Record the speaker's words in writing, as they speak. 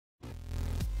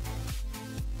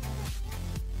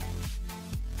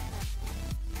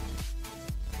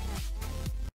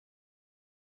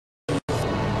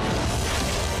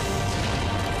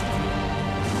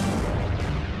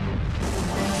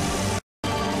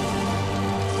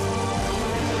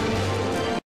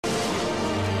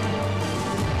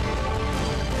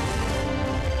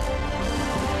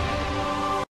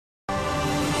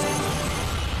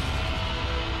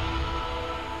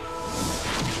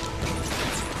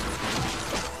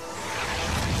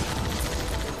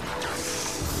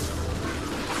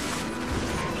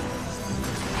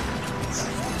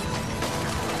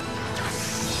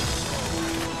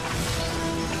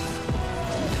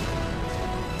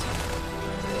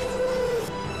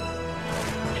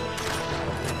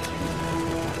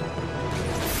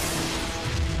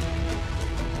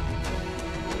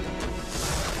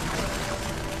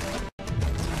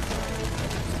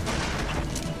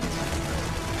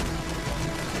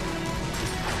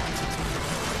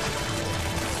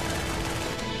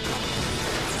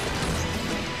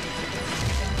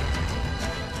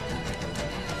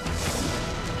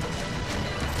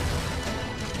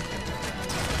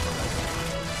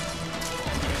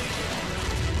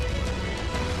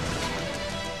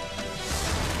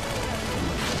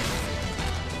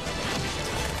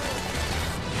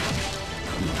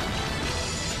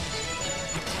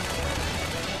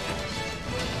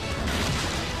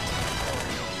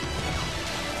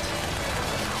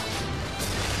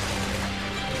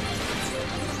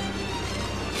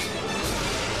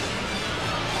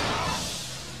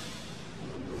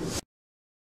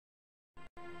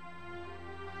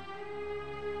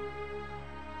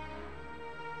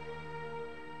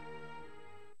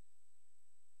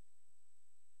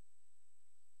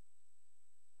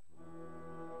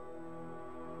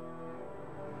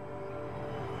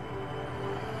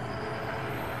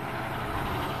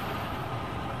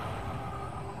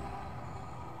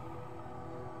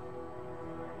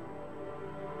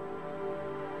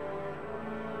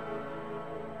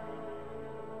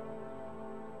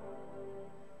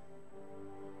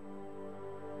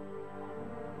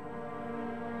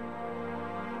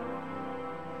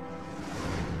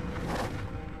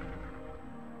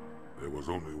was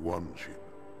only one ship.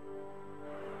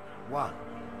 One?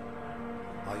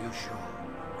 Are you sure?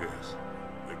 Yes.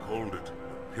 They called it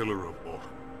the Pillar of Autumn.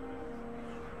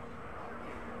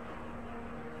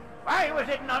 Why was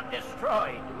it not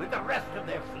destroyed with the rest of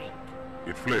their fleet?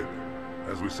 It fled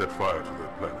as we set fire to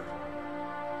their planet.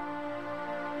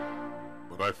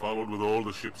 But I followed with all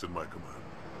the ships in my command.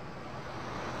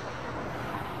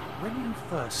 When you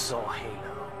first saw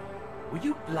Halo, were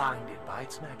you blinded by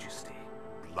its majesty?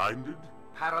 Blinded?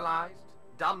 Paralyzed?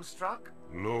 Dumbstruck?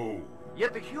 No.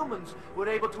 Yet the humans were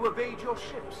able to evade your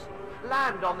ships,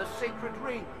 land on the sacred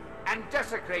ring, and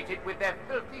desecrate it with their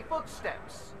filthy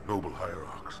footsteps. Noble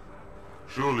hierarchs,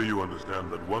 surely you understand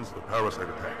that once the parasite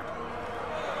attacked...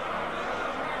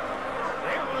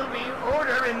 There will be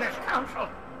order in this council.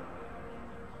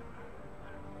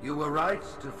 You were right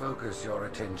to focus your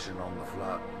attention on the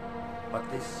Flood. But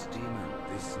this demon,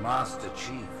 this Master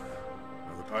Chief...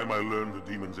 By the time I learned the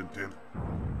demon's intent,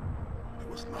 there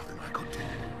was nothing I could do.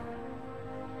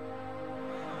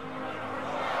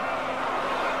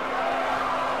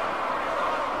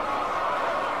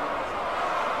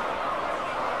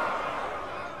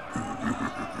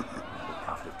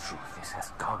 Of the truth, this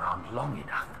has gone on long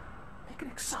enough. Make an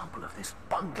example of this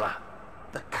bungler.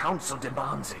 The Council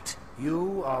demands it.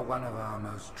 You are one of our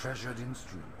most treasured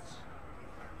instruments.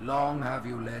 Long have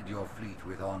you led your fleet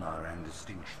with honor and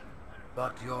distinction.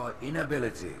 But your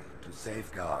inability to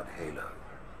safeguard Halo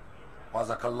was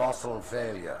a colossal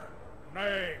failure.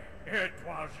 Nay, it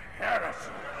was heresy.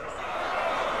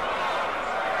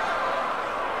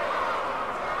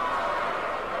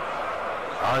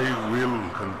 I will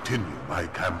continue my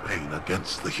campaign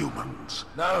against the humans.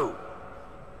 No,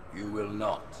 you will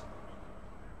not.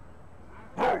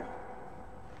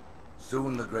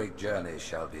 Soon the great journey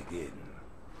shall begin.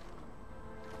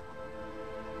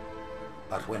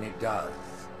 But when it does,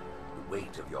 the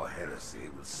weight of your heresy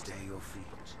will stay your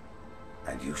feet,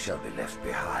 and you shall be left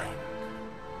behind.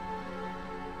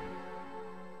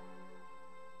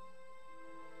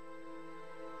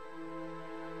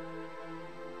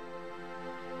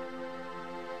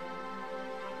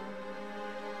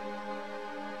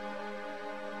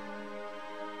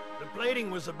 The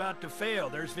plating was about to fail.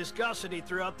 There's viscosity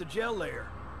throughout the gel layer.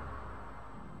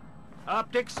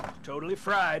 Optics, totally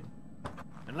fried.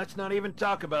 And let's not even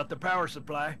talk about the power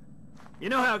supply. You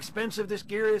know how expensive this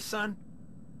gear is, son?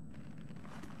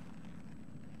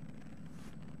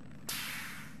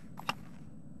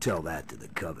 Tell that to the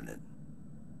Covenant.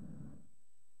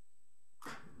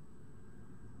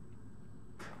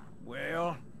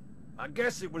 Well, I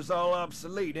guess it was all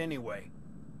obsolete anyway.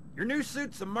 Your new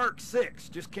suit's a Mark 6,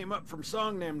 just came up from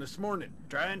Songnam this morning.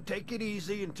 Try and take it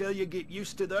easy until you get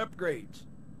used to the upgrades.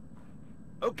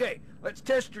 Okay, let's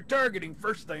test your targeting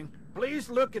first thing. Please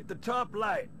look at the top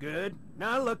light. Good.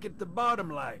 Now look at the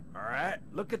bottom light. All right,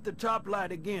 look at the top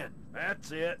light again.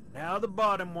 That's it. Now the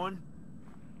bottom one.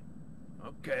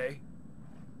 Okay.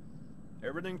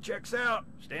 Everything checks out.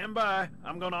 Stand by.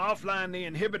 I'm gonna offline the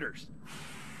inhibitors.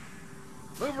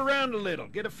 Move around a little,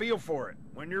 get a feel for it.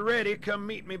 When you're ready, come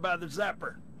meet me by the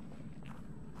zapper.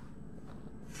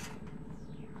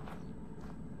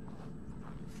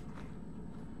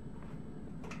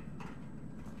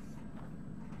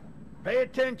 Pay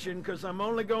attention, because I'm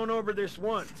only going over this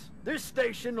once. This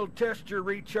station will test your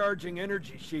recharging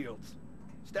energy shields.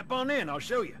 Step on in, I'll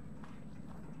show you.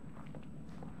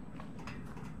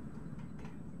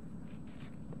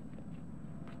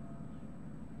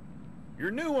 Your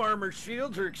new armor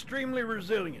shields are extremely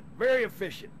resilient, very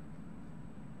efficient.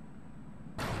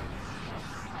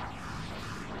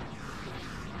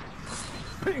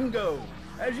 Bingo!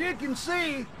 As you can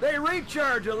see, they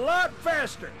recharge a lot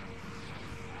faster.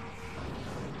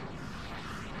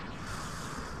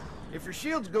 If your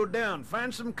shields go down,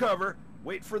 find some cover,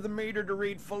 wait for the meter to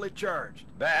read fully charged.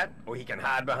 That, or he can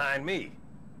hide behind me.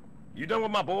 You done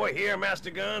with my boy here, Master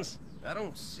Guns? I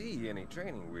don't see any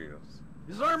training wheels.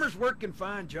 His armor's working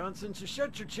fine, Johnson, so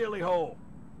shut your chilly hole.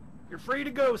 You're free to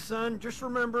go, son. Just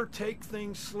remember, take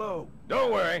things slow.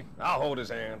 Don't worry, I'll hold his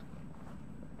hand.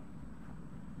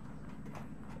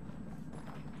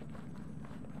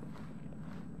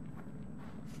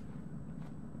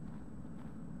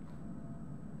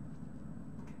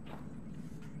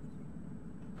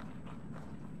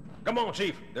 Come on,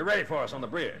 Chief. They're ready for us on the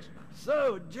bridge.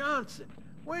 So, Johnson,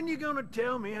 when you gonna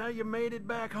tell me how you made it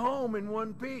back home in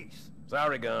one piece?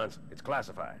 Sorry, Guns. It's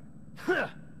classified. Huh,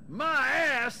 my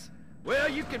ass! Well,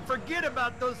 you can forget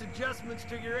about those adjustments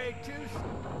to your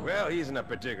A2s. Well, he's in a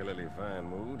particularly fine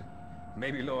mood.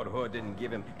 Maybe Lord Hood didn't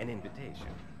give him an invitation.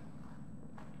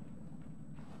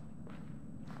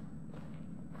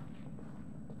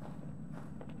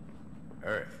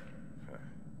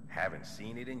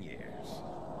 it in years.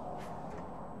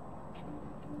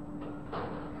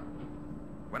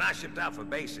 When I shipped out for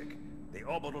basic, the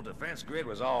orbital defense grid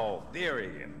was all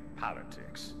theory and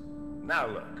politics. Now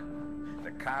look,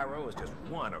 the Cairo is just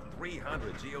one of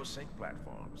 300 geosync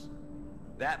platforms.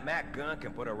 That Mac gun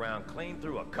can put a round clean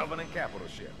through a Covenant capital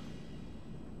ship.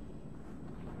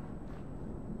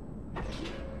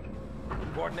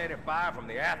 Coordinated fire from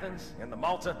the Athens and the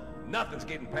Malta, nothing's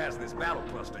getting past this battle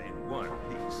cluster in one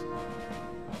piece.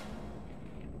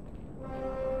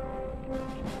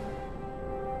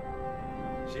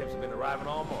 Ships have been arriving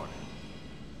all morning.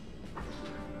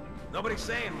 Nobody's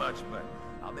saying much, but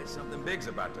I'll bet something big's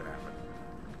about to happen.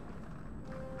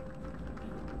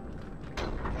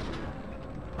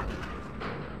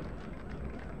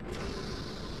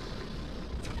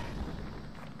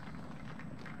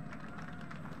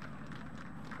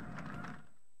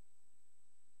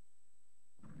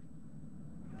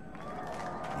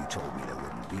 You told me there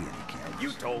wouldn't be any cameras.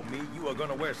 You told me you were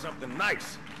gonna wear something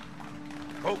nice.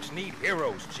 Folks need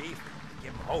heroes, Chief.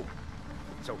 Give them hope.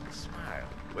 So smile,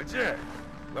 would you?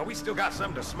 Well, we still got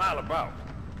something to smile about.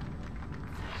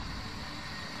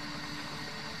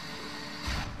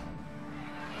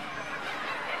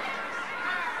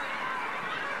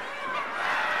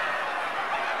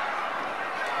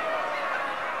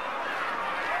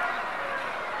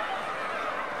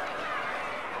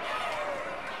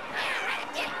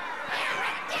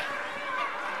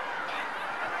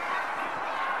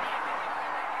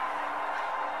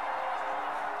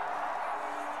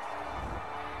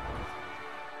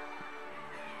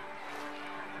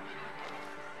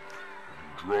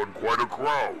 Drawn quite a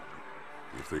crowd.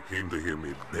 If they came to hear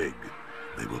me beg,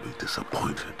 they will be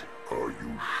disappointed. Are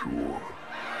you sure?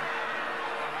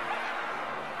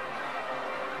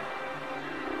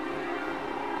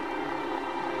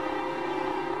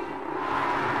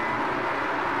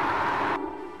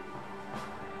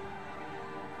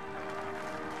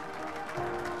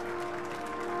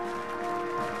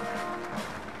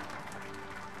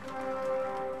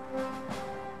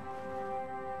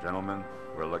 Gentlemen,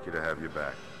 we're lucky to have you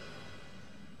back.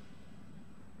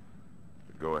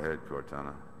 Go ahead,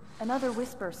 Cortana. Another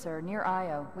whisper, sir, near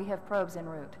Io. We have probes en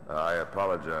route. I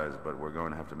apologize, but we're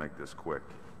going to have to make this quick.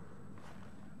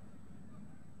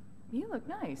 You look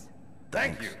nice.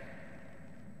 Thank you.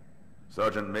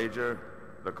 Sergeant Major,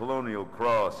 the Colonial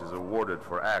Cross is awarded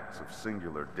for acts of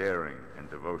singular daring and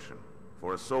devotion.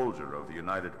 For a soldier of the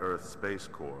United Earth Space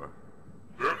Corps.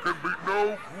 There can be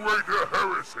no greater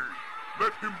heresy.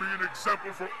 Let him be an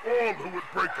example for all who would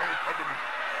break our covenant.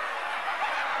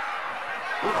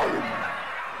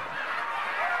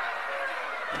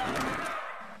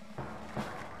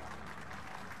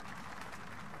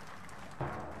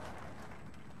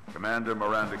 Commander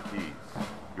Miranda Keyes,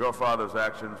 your father's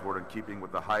actions were in keeping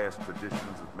with the highest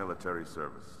traditions of military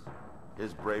service.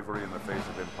 His bravery in the face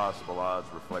of impossible odds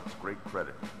reflects great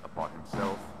credit upon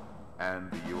himself and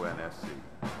the UNSC.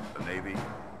 The Navy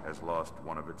has lost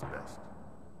one of its best.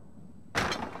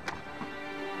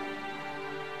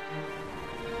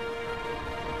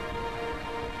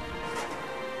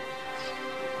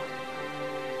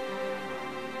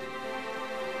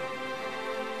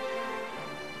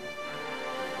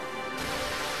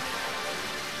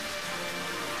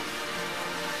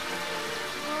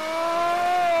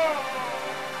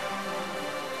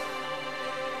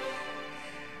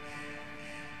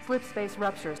 Slip space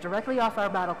ruptures directly off our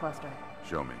battle cluster.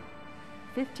 Show me.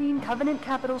 15 Covenant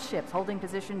capital ships holding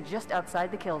position just outside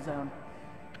the kill zone.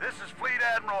 This is Fleet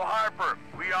Admiral Harper.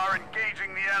 We are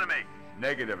engaging the enemy.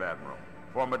 Negative, Admiral.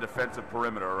 Form a defensive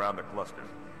perimeter around the cluster.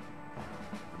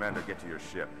 Commander, get to your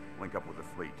ship. Link up with the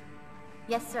fleet.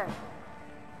 Yes, sir.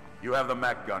 You have the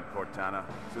Mac gun, Cortana.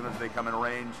 As soon as they come in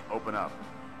range, open up.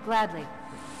 Gladly.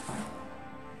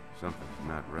 Something's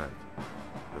not right.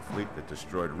 The fleet that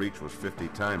destroyed Reach was 50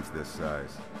 times this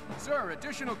size. Sir,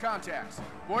 additional contacts.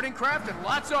 Boarding craft and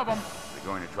lots of them. They're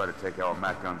going to try to take our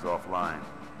Mac guns offline.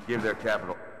 Give their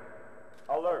capital...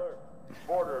 Alert!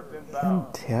 Borders inbound.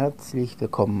 Und herzlich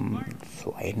willkommen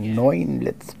zu einem neuen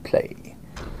Let's Play.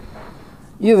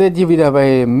 Ihr seid hier wieder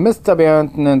bei Mr.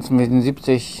 Bernd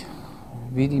 1974.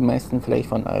 Wie die meisten vielleicht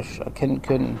von Arsch erkennen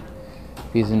können,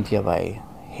 wir sind hier bei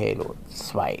Halo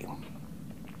 2.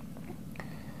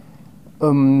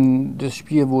 Das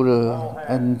Spiel wurde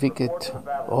entwickelt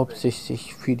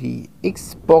hauptsächlich für die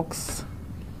Xbox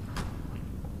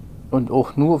und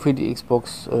auch nur für die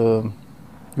Xbox.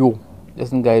 Jo, das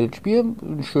ist ein geiles Spiel,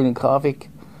 eine schöne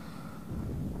Grafik.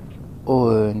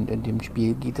 Und in dem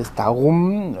Spiel geht es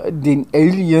darum, den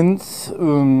Aliens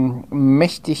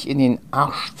mächtig in den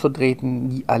Arsch zu treten.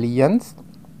 Die Allianz,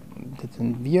 das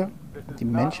sind wir, die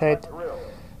Menschheit,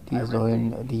 die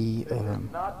sollen die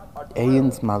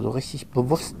Aliens mal so richtig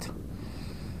bewusst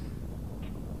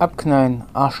abknallen,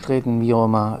 Arsch treten, wie auch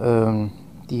immer.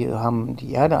 Die haben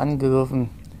die Erde angegriffen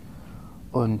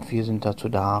und wir sind dazu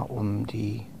da, um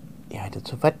die Erde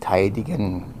zu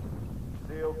verteidigen.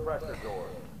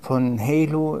 Von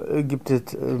Halo gibt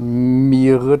es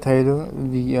mehrere Teile,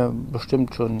 wie ihr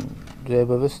bestimmt schon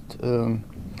selber wisst.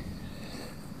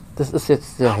 Das ist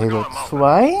jetzt der Halo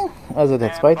 2, also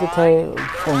der zweite Teil,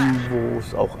 wo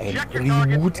es auch ein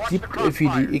Reboot gibt für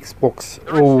die Xbox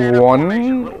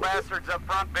One.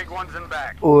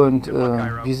 Und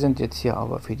wir sind jetzt hier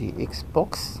aber für die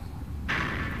Xbox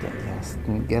der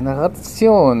ersten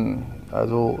Generation.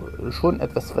 Also schon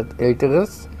etwas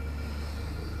Älteres.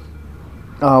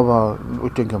 Aber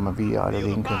ich denke mal, wie ihr alle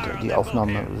sehen könnt, die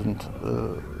Aufnahmen sind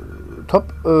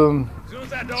top.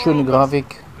 Schöne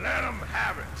Grafik.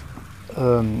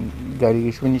 Geile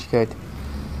Geschwindigkeit.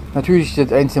 Natürlich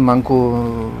das einzige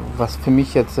Manko, was für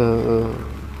mich jetzt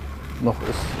noch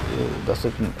ist, dass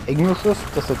das in Englisch ist,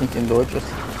 dass das nicht in Deutsch ist.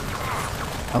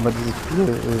 Aber dieses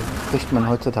Spiel kriegt man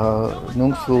heutzutage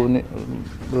nirgendwo mehr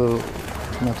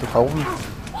zu kaufen.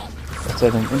 Es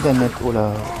sei denn im Internet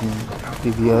oder in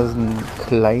diversen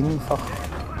kleinen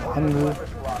Fachhandel,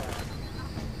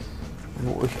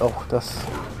 wo ich auch das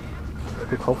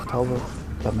gekauft habe.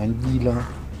 Bei meinem Dealer.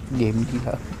 Game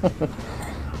Dealer.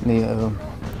 Nee,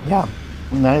 ja.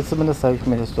 Nein, zumindest habe ich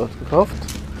mir das dort gekauft.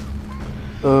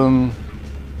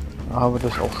 Habe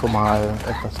das auch schon mal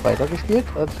etwas weiter gespielt,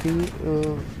 als wie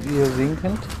ihr sehen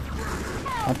könnt.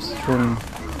 Hab's schon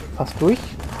fast durch.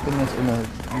 Bin jetzt in der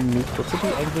Metro City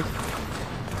eigentlich.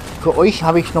 Für euch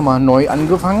habe ich nochmal neu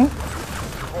angefangen.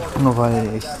 Nur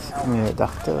weil ich mir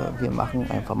dachte, wir machen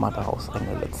einfach mal daraus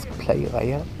eine Let's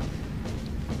Play-Reihe.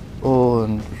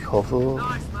 Und ich hoffe,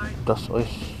 dass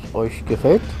euch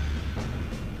gefällt.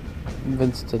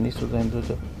 Wenn es denn nicht so sein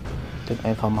sollte, dann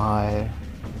einfach mal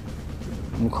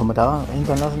einen Kommentar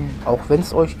hinterlassen. Auch wenn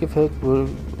es euch gefällt,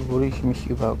 würde ich mich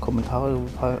über Kommentare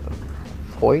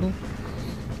freuen.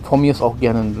 Von mir ist auch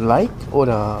gerne ein Like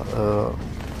oder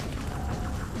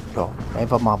ja,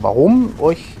 einfach mal, warum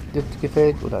euch das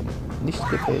gefällt oder nicht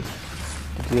gefällt.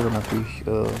 Das wäre natürlich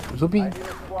supi,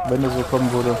 wenn das so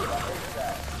kommen würde.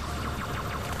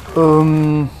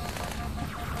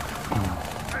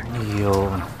 Jo.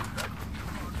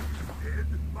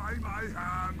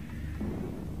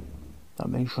 Da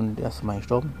bin ich schon das erste Mal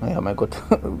gestorben. Naja, mein Gott,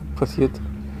 passiert.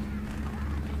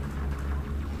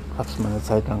 Hab's mal eine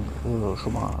Zeit lang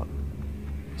schon mal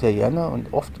sehr gerne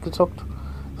und oft gezockt.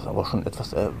 Das ist aber schon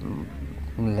etwas eine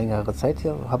längere Zeit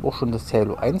her. Habe auch schon das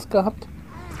Halo 1 gehabt.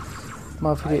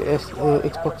 Mal für die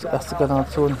Xbox erste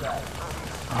Generation.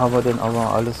 Habe dann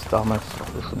aber alles damals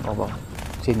schon aber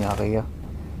 10 Jahre her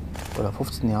oder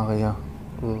 15 Jahre her,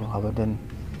 habe dann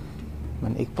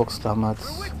mein Xbox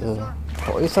damals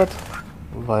veräußert,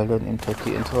 weil dann eben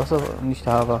die Interesse nicht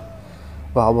da war.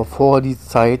 War aber vor die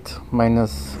Zeit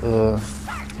meines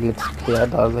Let's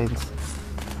Player-Daseins.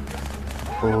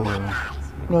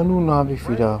 Na, nun habe ich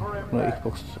wieder eine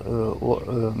Xbox,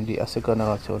 die erste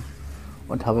Generation,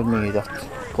 und habe mir gedacht,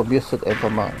 probierst du einfach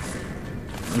mal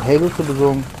ein Halo zu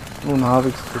besorgen. Nun habe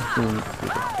ich es.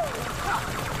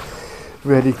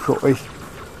 Werde ich für euch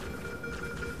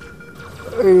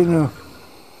eine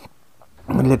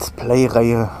Let's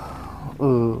Play-Reihe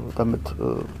damit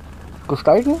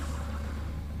gestalten.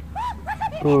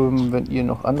 Wenn ihr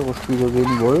noch andere Spiele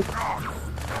sehen wollt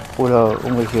oder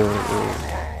irgendwelche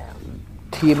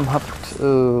Themen habt,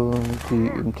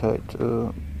 die eben halt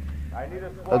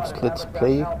als Let's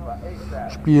Play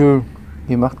Spiel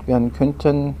gemacht werden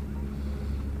könnten,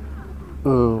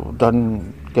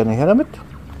 dann gerne her damit.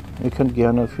 Ihr könnt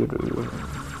gerne für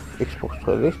die Xbox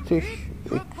 360,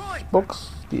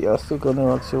 Xbox, die erste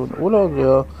Generation, oder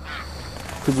der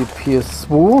für die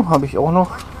PS2 habe ich auch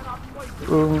noch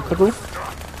Karton.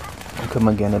 Dann können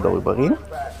wir gerne darüber reden.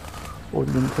 Und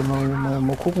dann können wir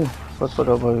mal gucken, was wir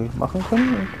dabei machen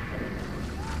können. Und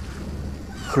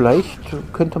vielleicht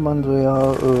könnte man so ja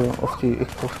auf die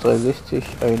Xbox 360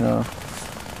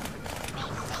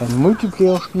 ein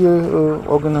Multiplayer-Spiel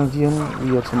organisieren,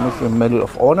 wie ja zum Beispiel Medal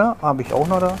of Honor, habe ich auch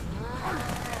noch da.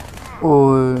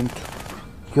 Und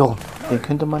ja, dann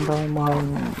könnte man da mal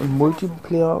eine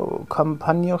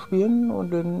Multiplayer-Kampagne spielen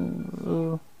und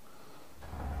dann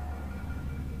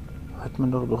hat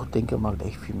man doch, denke mal,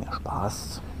 gleich viel mehr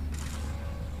Spaß.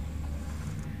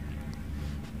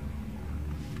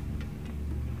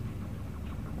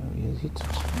 Wie ihr seht,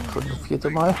 schon das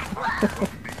 4. Mal.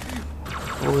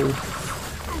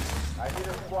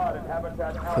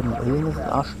 Von den Aliens in den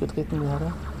Arsch getreten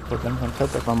werde. Vor langsam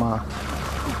Zeit, dass wir mal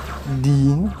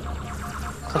die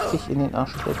kräftig in den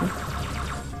Arsch treten.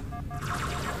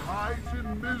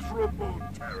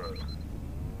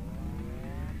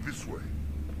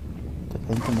 Der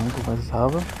einzige Manko, was ich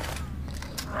habe,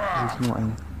 dass ich nur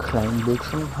einen kleinen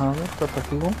Bildschirm habe zur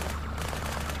Verfügung.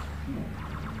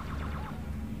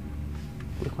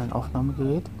 Durch mein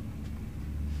Aufnahmegerät.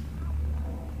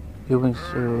 Übrigens,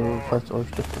 falls euch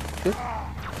das interessiert,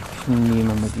 ich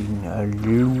nehme mit Ihnen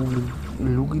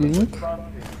Link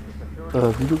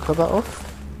Videocover auf.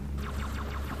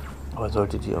 Aber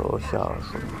solltet ihr euch ja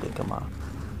schon, denke mal,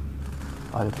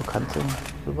 alle bekannt sind,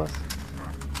 sowas.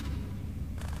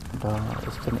 Da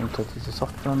ist dann eben diese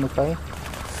Software mit bei.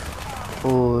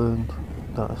 Und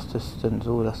da ist es dann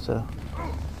so, dass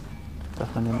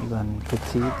man dann über einen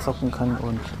PC zocken kann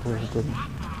und dann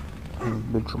ein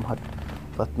Bildschirm hat,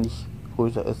 was nicht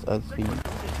größer ist als wie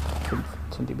 5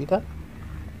 cm.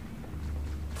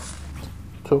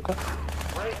 Circa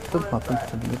 5 x 5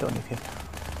 cm ungefähr.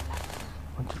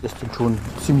 Und das ist dann schon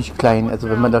ziemlich klein. Also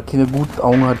wenn man da keine guten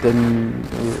Augen hat, dann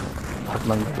hat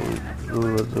man so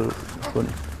schon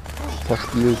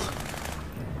verspielt.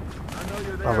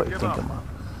 Aber ich denke mal,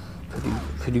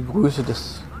 für die Größe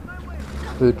des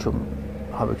Bildschirms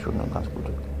habe ich schon eine ganz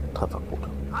gute Trefferquote.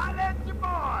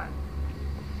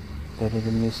 Ich werde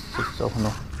demnächst jetzt auch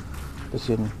noch ein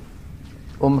bisschen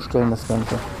umstellen das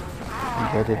Ganze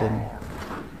und werde dann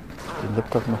den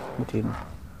Laptop noch mit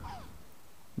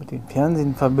dem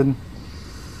Fernsehen verbinden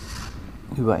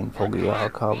über ein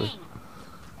VGA-Kabel.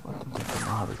 Und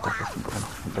dann habe ich da bestimmt auch noch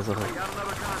eine bessere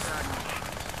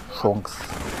Chance,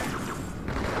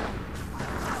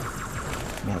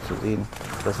 mehr zu sehen,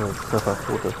 bessere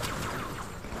Trefferquote,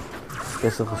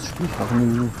 besseres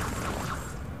Spielvergnügen.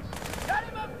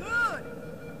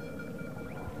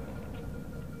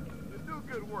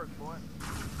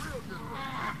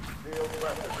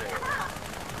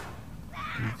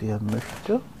 Wer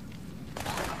möchte,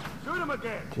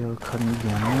 der kann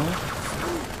gerne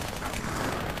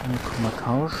einen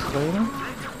Kommentar schreiben,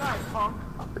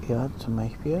 ob er zum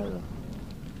Beispiel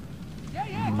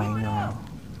meine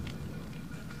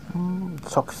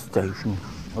Zockstation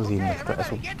sehen möchte,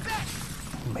 also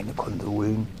meine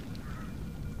Konsolen,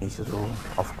 die ich so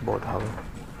aufgebaut habe.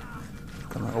 Das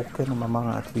kann man auch gerne mal machen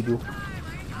als Video.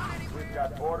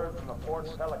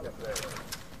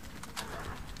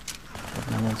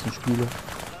 Meine ganzen Spiele,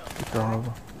 die ich da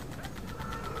habe.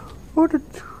 Oh, das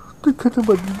könnte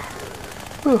man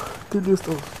den ist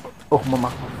auch mal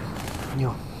machen.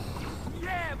 Ja.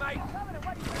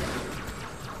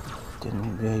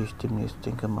 Den werde ich demnächst,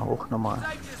 denke mal, auch nochmal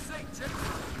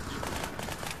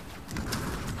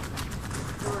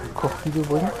Kochvideo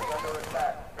bringen.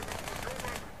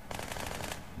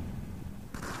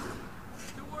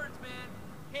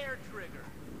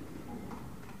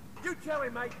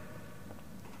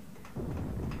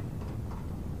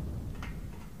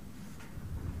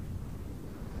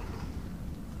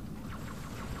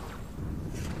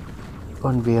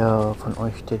 Und wer von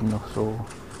euch denn noch so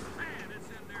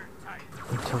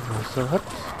Interesse hat,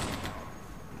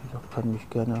 kann mich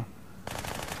gerne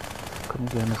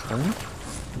schreiben.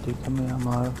 Und den können wir ja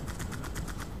mal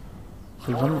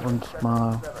zusammen und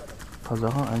mal ein paar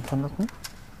Sachen einfallen lassen,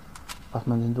 was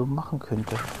man denn so machen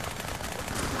könnte.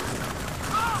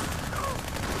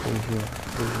 Solche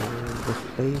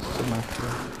Displays zum Beispiel.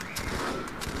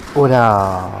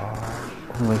 Oder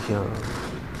irgendwelche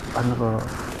andere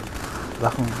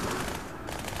Sachen.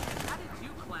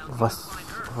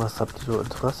 Was habt ihr so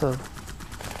Interesse?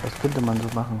 Was könnte man so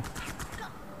machen,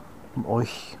 um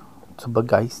euch zu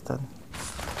begeistern?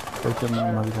 Wollt ihr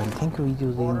mal wieder ein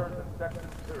Danke-Video sehen?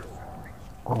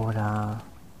 Oder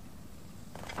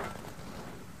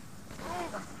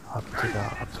habt ihr da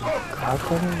absolut gar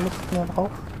keine Lust mehr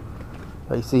drauf?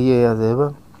 Weil ich sehe ja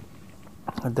selber,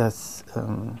 dass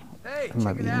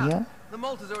immer weniger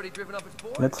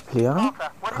Let's Player,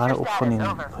 gerade auch von den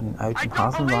alten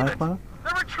Hasen, sag ich mal,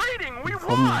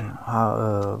 vom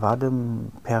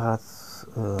Vadim, Peras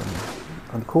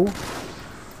und Co.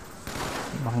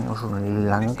 machen auch schon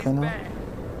lange keine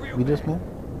Videos mehr.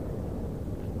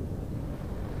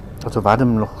 Also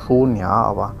Vadim noch schon, ja,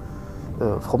 aber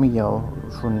Frommi ja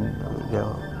schon, der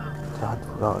hat,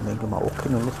 ja, denke mal, auch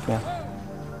keine Lust mehr.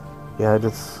 Der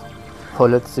das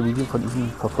vorletzte Video von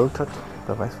ihm verfolgt hat,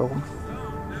 wer weiß warum.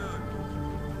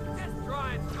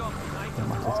 Der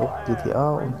macht jetzt auch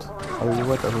GTA und all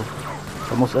sowas, also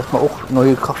da muss erstmal auch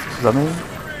neue Kraft sammeln,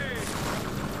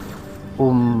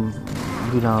 um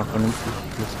wieder vernünftig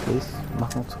Let's Plays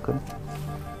machen zu können.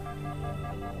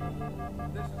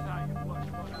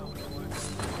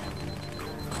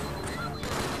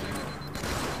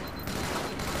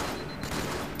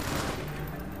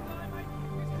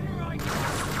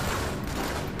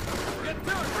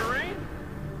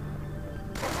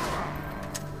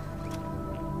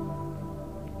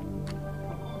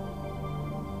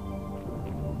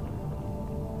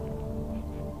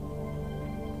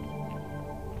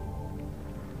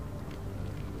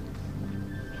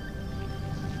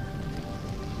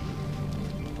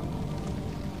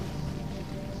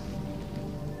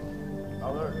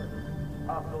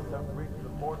 Hostiles have reached the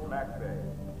Fort Mac Bay.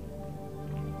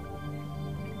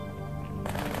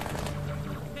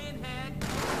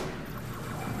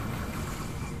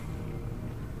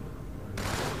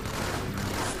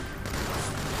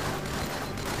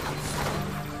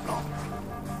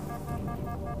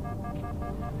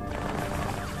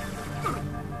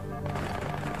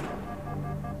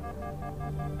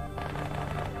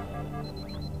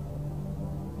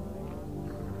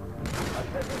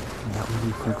 Ja, um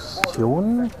die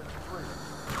Funktion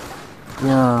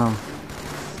ja,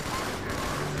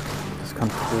 des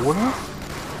Controllers,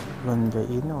 wenn der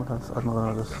eine oder das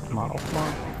andere das mal auch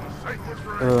mal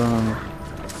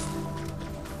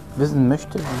wissen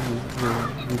möchte, wie man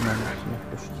zum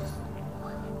Beispiel schießt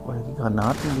oder die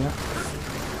Granaten wirft,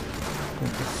 dann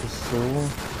ist es so,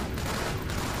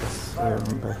 dass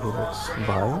bei Halo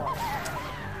 2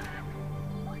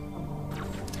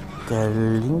 der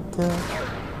linke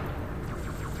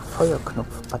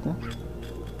Feuerknopf-Button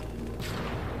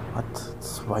hat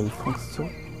zwei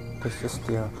Funktionen. Das ist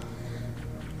der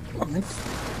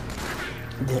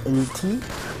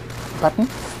LT-Button,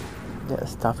 der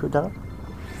ist dafür da,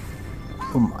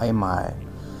 um einmal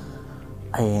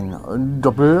einen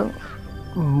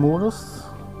Doppelmodus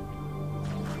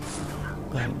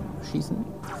beim Schießen.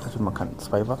 Also man kann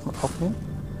zwei Waffen aufnehmen.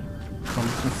 Man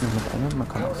muss nicht nur mit einer, man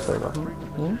kann auch zwei Waffen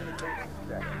nehmen.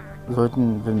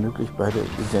 Sollten, wenn möglich, beide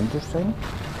identisch sein.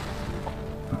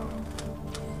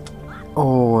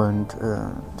 Und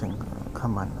dann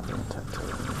kann man den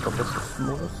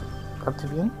Doppelschussmodus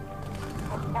aktivieren.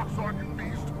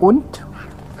 Und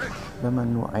wenn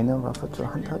man nur eine Waffe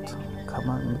zur Hand hat, kann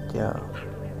man mit der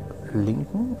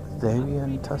linken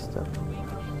Serientaste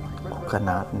auch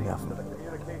Granaten werfen.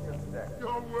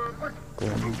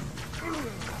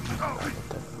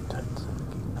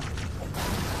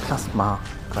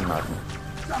 Plasma-Granaten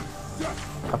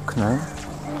abknallen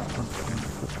und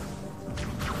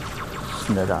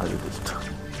schneller erledigt.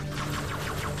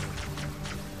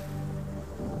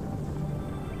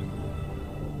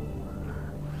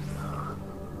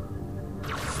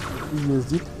 Wie ihr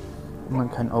seht, man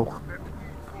kann auch,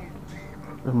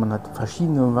 wenn man hat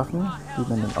verschiedene Waffen, die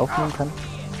man dann aufnehmen kann.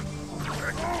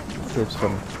 Selbst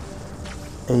von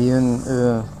Alien,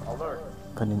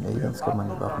 von den Aliens kann man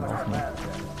die Waffen aufnehmen.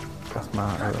 Erstmal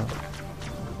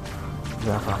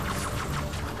Werfer,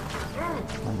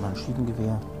 ein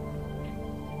Maschinengewehr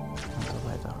und so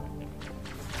weiter.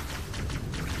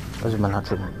 Also man hat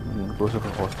schon eine größere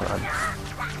Auswahl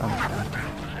an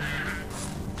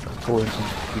Pistolen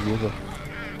und Gewehre,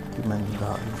 die man da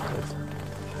halt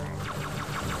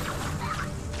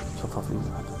zur Verfügung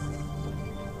hat.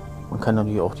 Man kann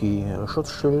natürlich auch die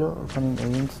Schutzschilde von den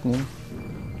Aliens nehmen,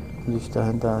 um sich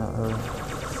dahinter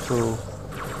zu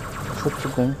Schutz zu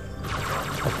bringen,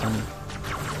 dass man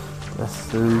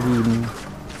das Leben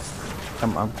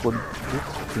am Abgrund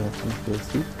sieht, wie ihr zum Beispiel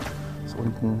jetzt sieht, ist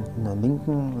unten in der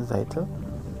linken Seite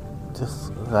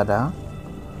das Radar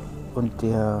und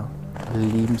der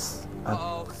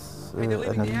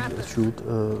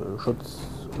Schutz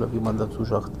oder wie man dazu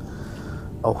sagt,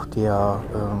 auch der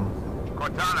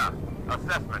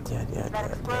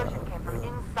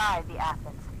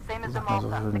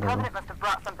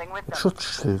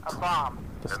Schutzschild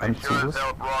des Anzuges.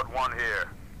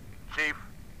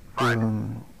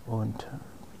 Und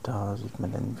da sieht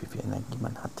man dann, wie viel Energie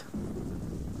man hat.